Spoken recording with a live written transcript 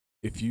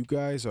If you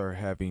guys are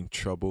having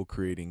trouble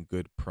creating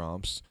good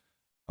prompts,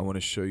 I want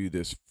to show you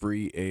this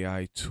free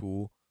AI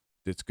tool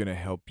that's going to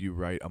help you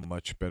write a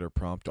much better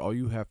prompt. All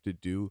you have to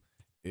do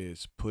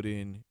is put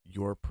in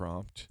your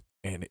prompt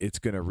and it's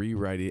going to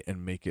rewrite it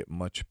and make it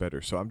much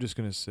better. So I'm just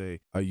going to say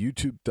a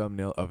YouTube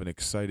thumbnail of an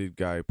excited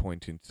guy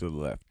pointing to the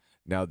left.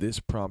 Now this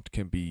prompt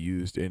can be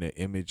used in an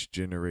image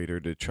generator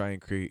to try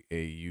and create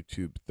a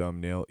YouTube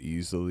thumbnail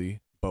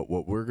easily. But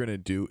what we're going to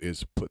do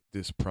is put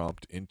this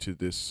prompt into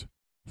this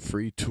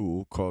free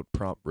tool called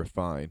Prompt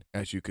Refine.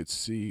 As you could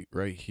see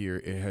right here,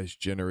 it has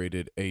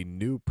generated a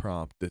new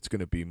prompt that's going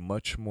to be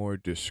much more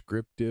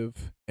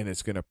descriptive and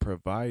it's going to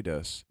provide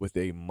us with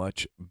a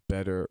much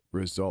better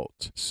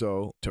result.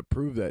 So to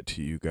prove that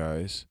to you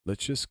guys,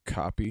 let's just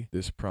copy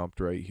this prompt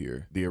right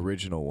here, the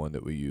original one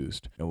that we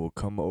used, and we'll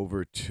come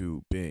over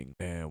to Bing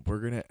and we're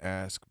going to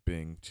ask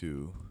Bing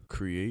to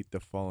create the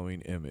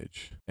following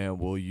image, and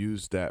we'll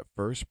use that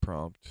first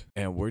prompt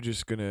and we're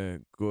just going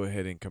to go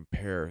ahead and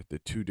compare the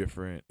two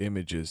different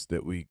images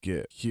that we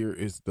get. Here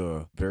is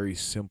the very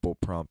simple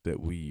prompt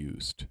that we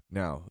used.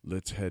 Now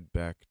let's head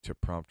back to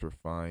Prompt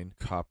Refine,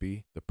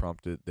 copy the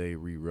prompt that they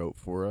rewrote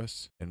for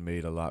us and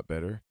made a lot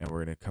better, and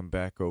we're going to come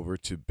back over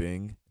to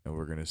Bing and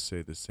we're going to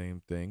say the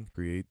same thing,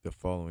 create the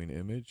following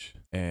image,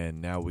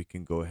 and now we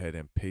can go ahead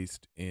and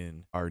paste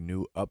in our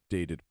new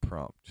updated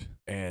prompt.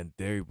 And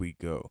there we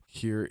go.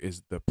 Here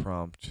is the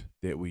prompt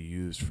that we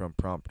used from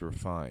Prompt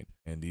Refine,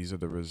 and these are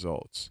the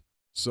results.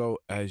 So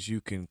as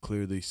you can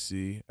clearly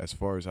see, as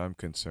far as I'm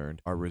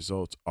concerned, our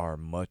results are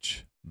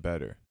much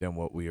better than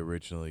what we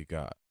originally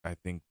got. I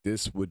think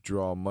this would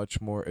draw much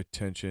more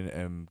attention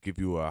and give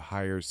you a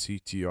higher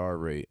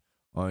CTR rate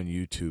on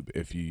YouTube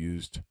if you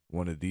used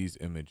one of these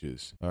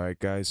images. All right,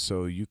 guys,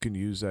 so you can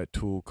use that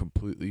tool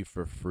completely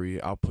for free.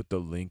 I'll put the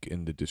link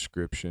in the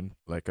description.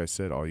 Like I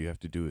said, all you have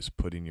to do is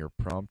put in your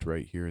prompt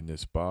right here in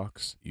this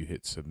box. You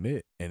hit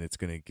submit and it's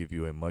going to give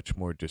you a much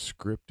more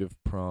descriptive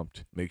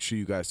prompt. Make sure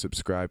you guys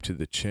subscribe to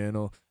the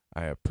channel.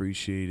 I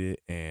appreciate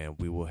it, and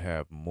we will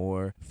have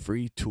more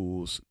free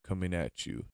tools coming at you.